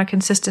healer on a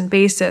consistent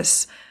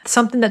basis.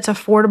 Something that's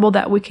affordable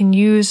that we can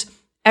use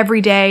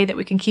every day, that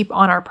we can keep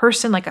on our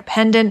person, like a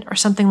pendant or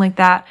something like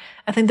that.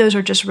 I think those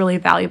are just really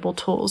valuable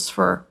tools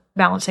for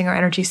balancing our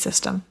energy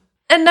system.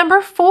 And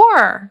number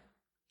 4,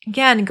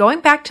 again, going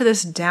back to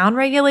this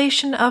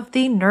downregulation of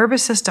the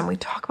nervous system. We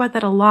talk about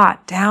that a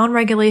lot,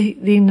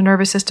 downregulating the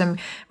nervous system,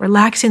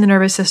 relaxing the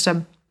nervous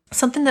system.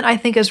 Something that I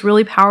think is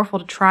really powerful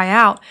to try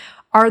out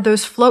are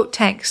those float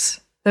tanks.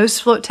 Those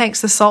float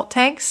tanks, the salt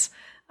tanks.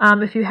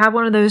 If you have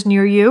one of those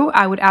near you,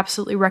 I would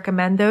absolutely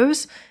recommend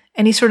those.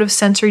 Any sort of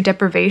sensory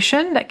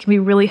deprivation that can be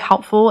really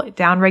helpful at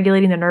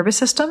downregulating the nervous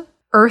system.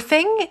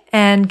 Earthing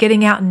and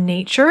getting out in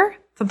nature.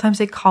 Sometimes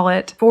they call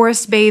it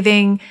forest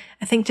bathing.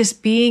 I think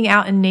just being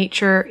out in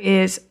nature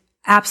is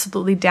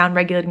absolutely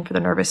downregulating for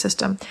the nervous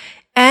system.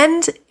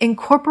 And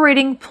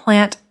incorporating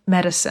plant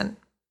medicine.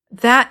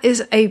 That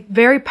is a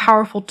very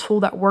powerful tool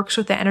that works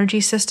with the energy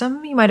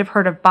system. You might have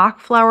heard of Bach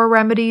flower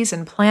remedies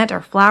and plant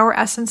or flower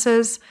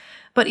essences.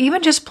 But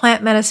even just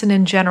plant medicine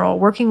in general,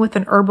 working with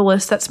an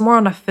herbalist, that's more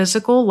on a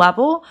physical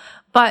level.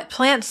 But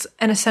plants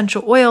and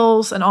essential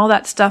oils and all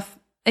that stuff,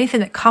 anything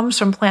that comes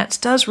from plants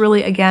does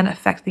really, again,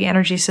 affect the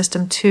energy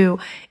system too,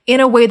 in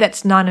a way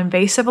that's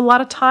non-invasive a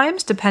lot of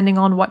times, depending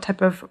on what type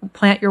of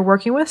plant you're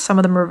working with. Some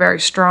of them are very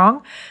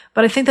strong,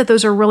 but I think that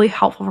those are really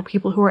helpful for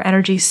people who are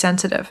energy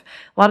sensitive.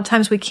 A lot of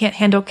times we can't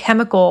handle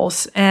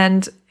chemicals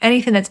and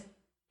anything that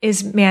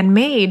is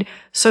man-made,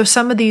 so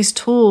some of these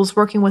tools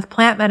working with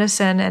plant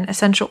medicine and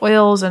essential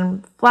oils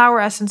and flower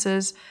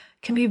essences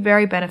can be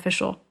very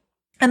beneficial.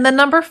 And then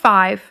number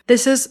 5,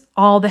 this is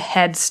all the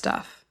head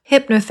stuff.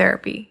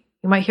 Hypnotherapy.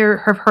 You might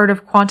have heard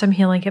of quantum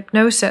healing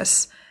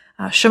hypnosis,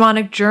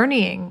 shamanic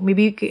journeying,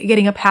 maybe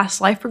getting a past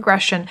life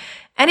regression,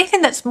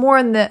 anything that's more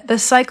in the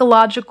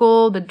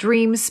psychological, the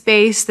dream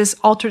space, this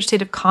altered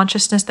state of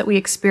consciousness that we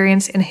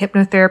experience in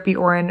hypnotherapy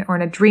or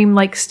in a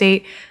dream-like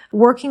state.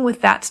 Working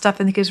with that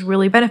stuff, I think, is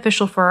really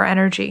beneficial for our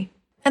energy.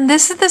 And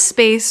this is the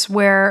space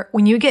where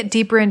when you get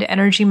deeper into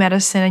energy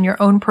medicine and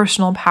your own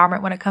personal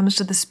empowerment when it comes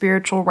to the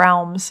spiritual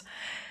realms,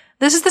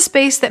 this is the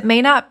space that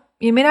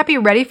you may not be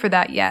ready for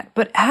that yet,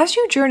 but as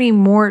you journey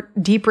more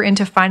deeper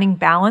into finding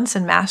balance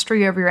and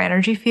mastery over your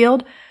energy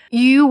field,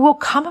 you will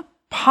come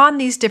upon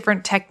these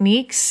different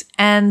techniques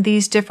and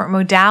these different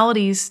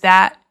modalities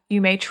that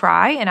you may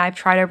try, and I've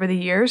tried over the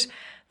years,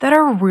 that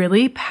are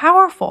really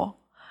powerful.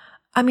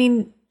 I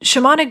mean,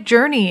 shamanic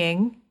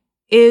journeying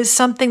is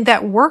something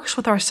that works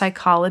with our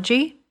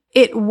psychology.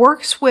 It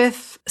works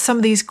with some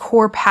of these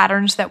core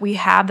patterns that we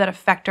have that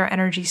affect our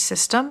energy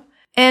system.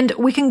 And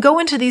we can go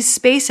into these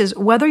spaces,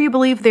 whether you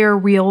believe they're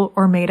real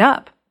or made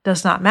up,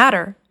 does not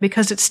matter,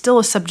 because it's still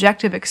a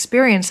subjective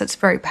experience that's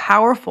very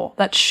powerful,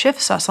 that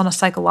shifts us on a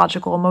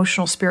psychological,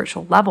 emotional,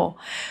 spiritual level,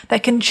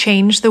 that can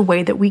change the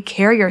way that we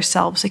carry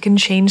ourselves. It can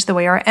change the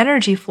way our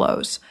energy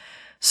flows.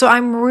 So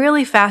I'm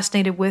really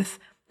fascinated with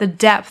the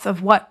depth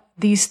of what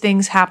these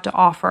things have to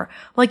offer.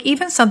 Like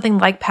even something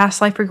like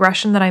past life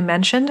regression that I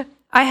mentioned,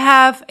 I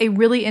have a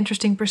really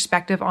interesting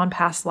perspective on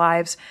past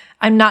lives.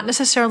 I'm not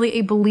necessarily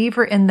a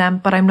believer in them,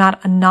 but I'm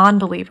not a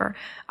non-believer.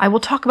 I will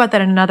talk about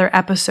that in another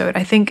episode.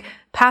 I think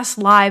past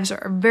lives are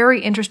a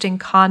very interesting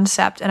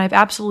concept, and I've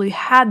absolutely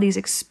had these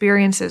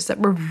experiences that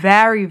were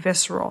very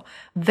visceral,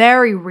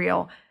 very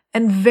real,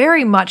 and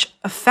very much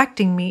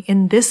affecting me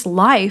in this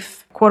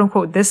life, quote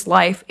unquote, this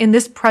life, in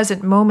this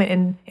present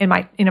moment in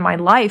my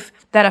life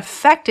that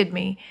affected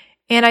me.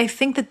 And I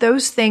think that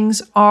those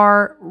things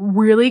are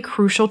really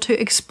crucial to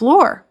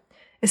explore,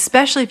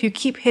 especially if you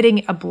keep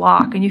hitting a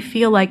block and you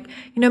feel like,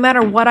 no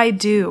matter what I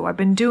do, I've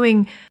been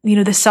doing,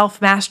 the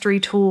self-mastery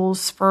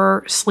tools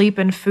for sleep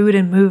and food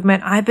and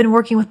movement. I've been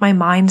working with my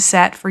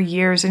mindset for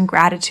years in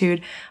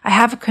gratitude. I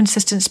have a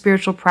consistent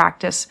spiritual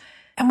practice.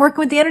 I'm working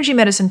with the energy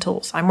medicine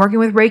tools. I'm working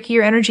with Reiki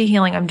or energy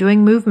healing. I'm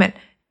doing movement,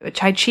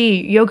 Tai Chi,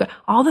 yoga,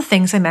 all the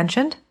things I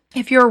mentioned.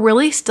 If you're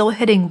really still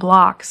hitting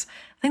blocks,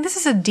 I think this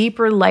is a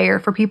deeper layer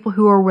for people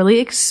who are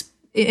really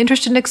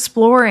interested in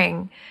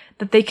exploring,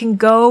 that they can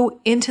go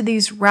into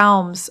these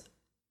realms.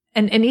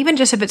 And even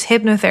just if it's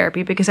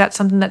hypnotherapy, because that's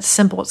something that's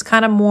simple, it's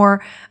kind of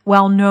more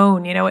well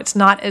known, it's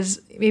not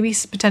as maybe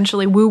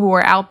potentially woo-woo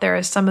or out there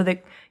as some of the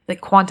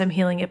like quantum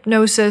healing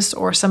hypnosis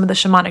or some of the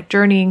shamanic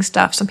journeying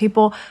stuff. Some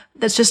people,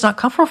 that's just not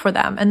comfortable for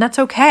them. And that's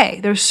okay.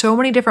 There's so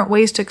many different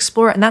ways to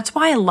explore it. And that's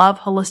why I love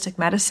holistic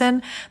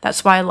medicine.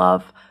 That's why I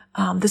love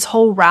this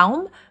whole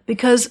realm,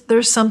 because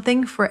there's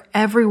something for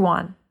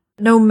everyone.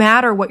 No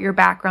matter what your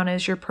background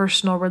is, your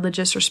personal,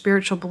 religious, or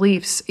spiritual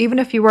beliefs, even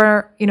if you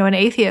were, an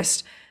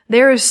atheist,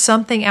 there is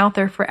something out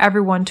there for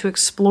everyone to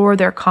explore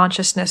their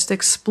consciousness, to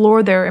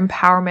explore their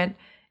empowerment,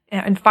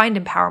 and find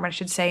empowerment, I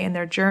should say, on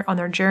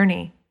their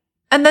journey.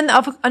 And then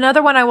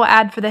another one I will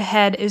add for the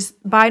head is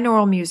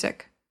binaural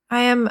music.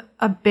 I am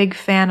a big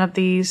fan of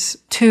these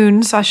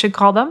tunes, I should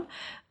call them.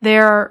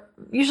 They're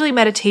usually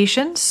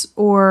meditations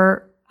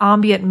or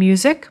ambient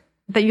music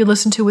that you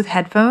listen to with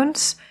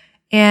headphones.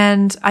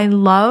 And I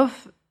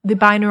love the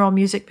binaural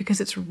music because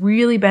it's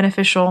really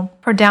beneficial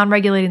for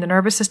downregulating the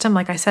nervous system.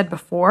 Like I said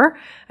before,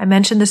 I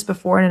mentioned this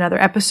before in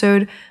another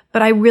episode,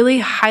 but I really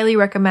highly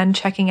recommend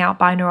checking out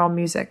binaural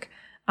music.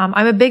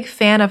 I'm a big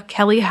fan of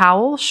Kelly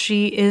Howell.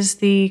 She is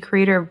the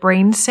creator of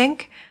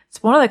BrainSync.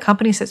 It's one of the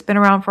companies that's been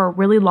around for a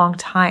really long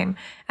time.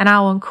 And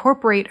I'll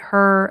incorporate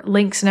her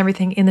links and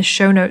everything in the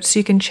show notes so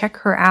you can check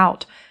her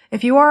out.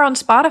 If you are on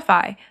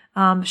Spotify,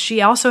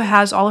 she also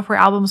has all of her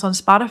albums on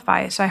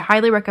Spotify, so I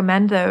highly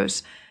recommend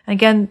those. And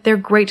again, they're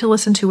great to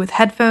listen to with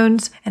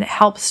headphones, and it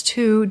helps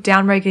to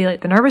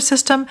downregulate the nervous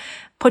system,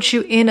 puts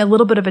you in a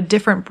little bit of a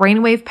different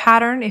brainwave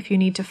pattern if you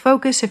need to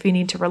focus, if you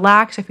need to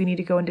relax, if you need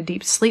to go into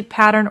deep sleep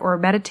pattern or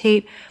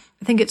meditate.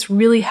 I think it's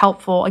really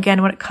helpful,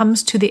 again, when it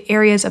comes to the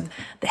areas of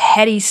the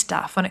heady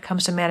stuff, when it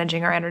comes to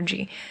managing our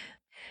energy.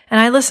 And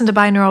I listen to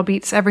binaural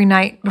beats every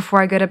night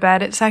before I go to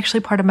bed. It's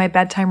actually part of my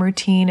bedtime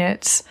routine.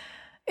 It's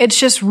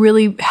just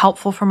really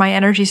helpful for my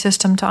energy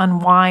system to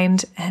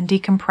unwind and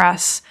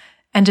decompress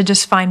and to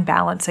just find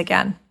balance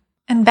again.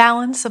 And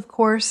balance, of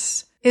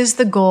course, is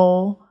the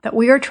goal that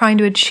we are trying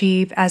to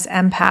achieve as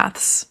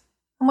empaths,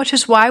 which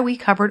is why we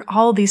covered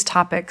all these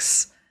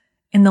topics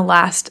in the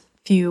last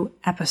few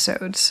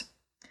episodes.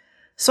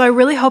 So I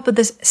really hope that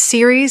this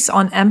series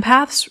on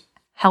empaths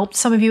helped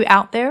some of you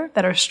out there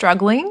that are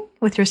struggling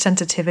with your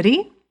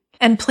sensitivity.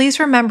 And please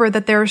remember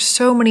that there are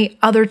so many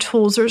other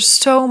tools. There's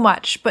so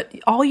much, but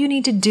all you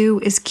need to do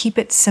is keep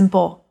it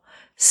simple.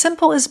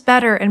 Simple is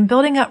better, and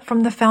building up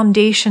from the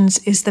foundations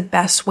is the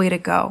best way to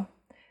go.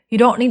 You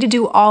don't need to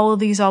do all of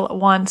these all at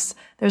once.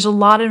 There's a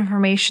lot of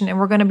information, and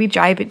we're going to be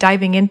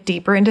diving in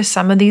deeper into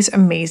some of these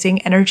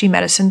amazing energy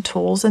medicine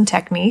tools and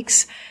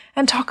techniques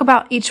and talk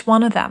about each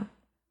one of them.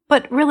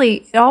 But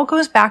really, it all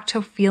goes back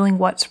to feeling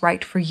what's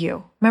right for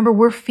you. Remember,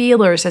 we're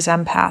feelers as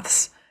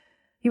empaths.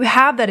 You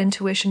have that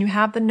intuition, you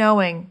have the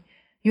knowing,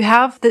 you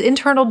have the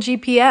internal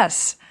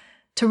GPS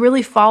to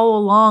really follow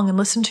along and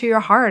listen to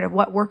your heart of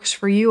what works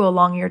for you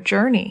along your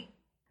journey.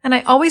 And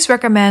I always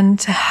recommend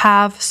to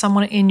have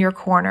someone in your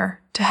corner,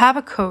 to have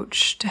a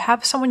coach, to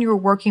have someone you're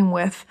working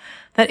with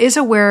that is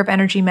aware of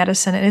energy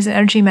medicine and is an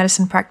energy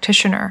medicine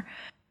practitioner.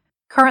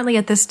 Currently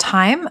at this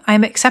time,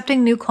 I'm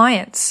accepting new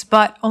clients,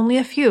 but only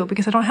a few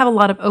because I don't have a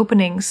lot of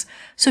openings.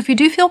 So if you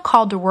do feel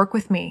called to work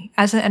with me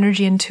as an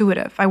energy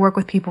intuitive, I work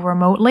with people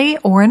remotely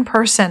or in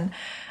person.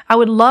 I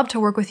would love to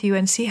work with you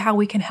and see how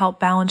we can help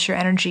balance your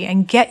energy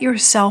and get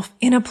yourself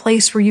in a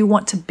place where you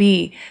want to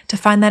be to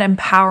find that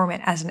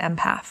empowerment as an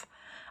empath.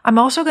 I'm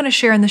also going to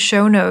share in the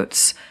show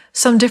notes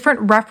some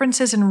different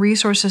references and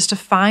resources to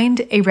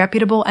find a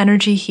reputable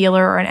energy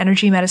healer or an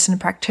energy medicine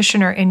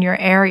practitioner in your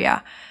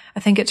area. I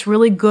think it's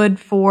really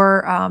good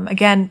for,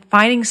 again,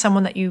 finding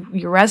someone that you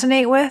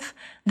resonate with,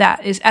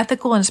 that is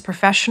ethical and is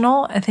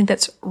professional. I think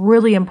that's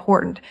really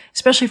important,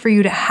 especially for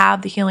you to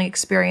have the healing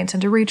experience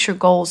and to reach your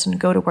goals and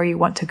go to where you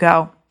want to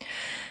go.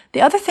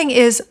 The other thing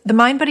is the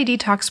Mind Body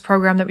Detox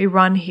program that we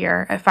run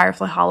here at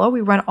Firefly Hollow.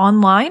 We run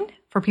online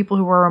for people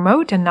who are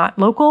remote and not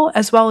local,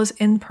 as well as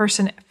in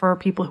person for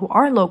people who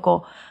are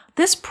local.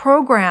 This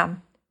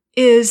program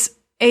is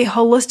a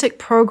holistic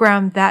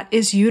program that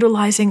is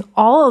utilizing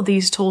all of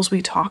these tools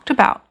we talked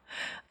about,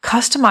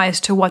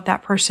 customized to what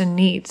that person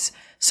needs.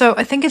 So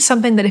I think it's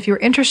something that if you're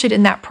interested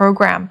in that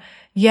program,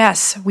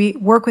 yes, we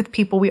work with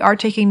people. We are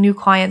taking new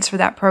clients for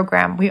that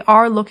program. We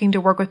are looking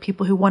to work with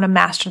people who want to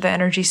master the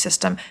energy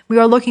system. We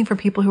are looking for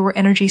people who are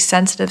energy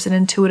sensitives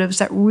and intuitives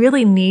that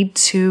really need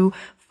to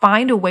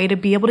find a way to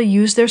be able to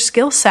use their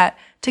skill set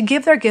to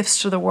give their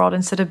gifts to the world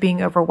instead of being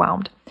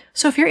overwhelmed.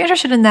 So if you're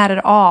interested in that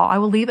at all, I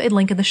will leave a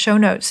link in the show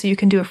notes so you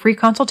can do a free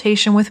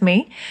consultation with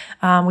me.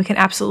 We can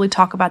absolutely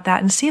talk about that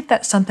and see if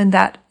that's something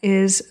that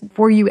is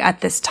for you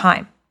at this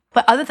time.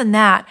 But other than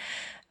that,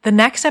 the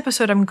next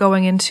episode I'm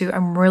going into,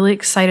 I'm really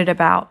excited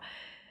about.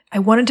 I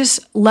want to just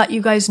let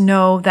you guys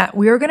know that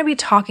we are going to be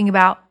talking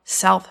about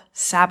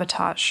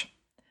self-sabotage.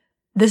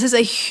 This is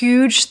a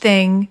huge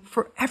thing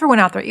for everyone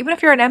out there, even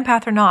if you're an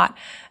empath or not.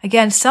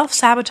 Again,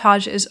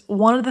 self-sabotage is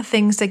one of the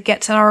things that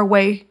gets in our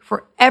way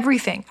for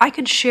everything. I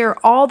could share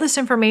all this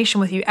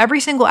information with you, every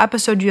single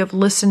episode you have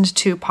listened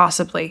to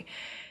possibly.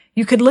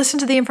 You could listen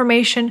to the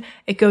information,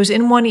 it goes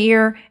in one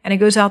ear and it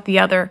goes out the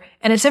other.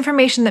 And it's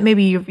information that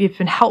maybe you've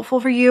been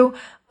helpful for you,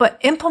 but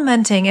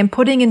implementing and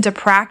putting into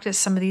practice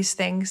some of these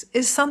things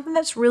is something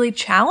that's really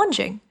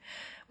challenging.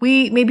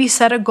 We maybe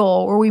set a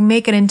goal or we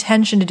make an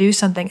intention to do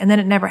something and then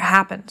it never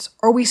happens.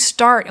 Or we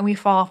start and we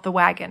fall off the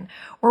wagon.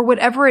 Or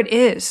whatever it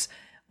is,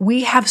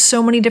 we have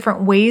so many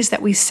different ways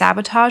that we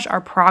sabotage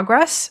our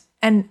progress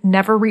and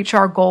never reach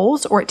our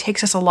goals, or it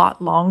takes us a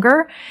lot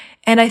longer.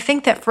 And I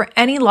think that for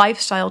any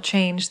lifestyle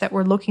change that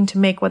we're looking to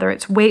make, whether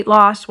it's weight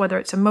loss, whether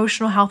it's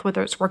emotional health,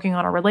 whether it's working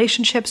on our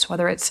relationships,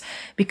 whether it's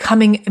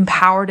becoming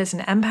empowered as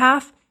an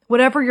empath,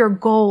 whatever your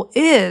goal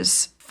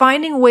is,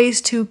 finding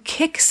ways to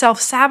kick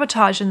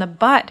self-sabotage in the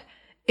butt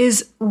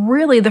is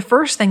really the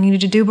first thing you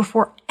need to do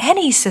before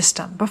any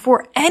system,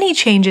 before any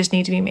changes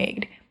need to be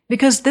made.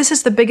 Because this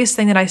is the biggest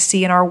thing that I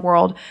see in our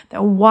world,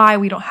 that why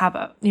we don't have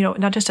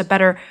not just a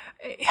better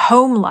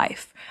home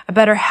life, a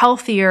better,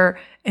 healthier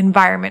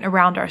environment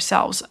around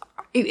ourselves.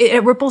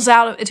 It ripples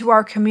out into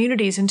our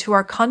communities, into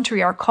our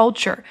country, our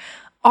culture.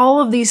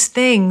 All of these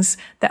things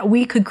that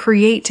we could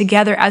create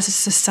together as a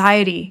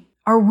society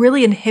are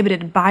really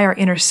inhibited by our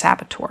inner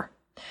saboteur.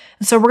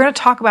 And so we're going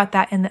to talk about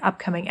that in the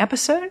upcoming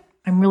episode.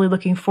 I'm really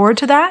looking forward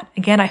to that.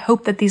 Again, I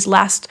hope that these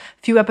last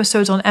few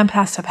episodes on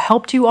empaths have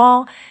helped you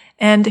all.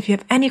 And if you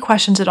have any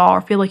questions at all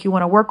or feel like you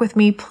want to work with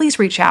me, please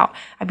reach out.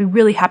 I'd be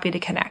really happy to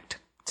connect.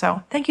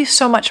 So thank you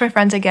so much, my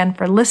friends, again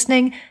for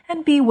listening,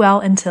 and be well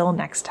until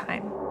next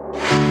time.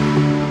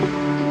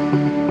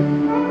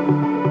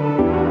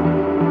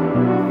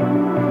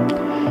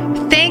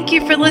 Thank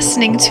you for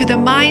listening to the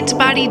Mind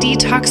Body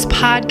Detox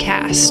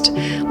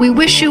podcast. We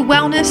wish you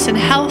wellness and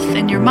health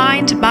in your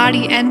mind,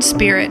 body, and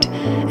spirit.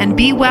 And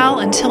be well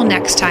until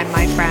next time,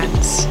 my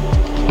friends.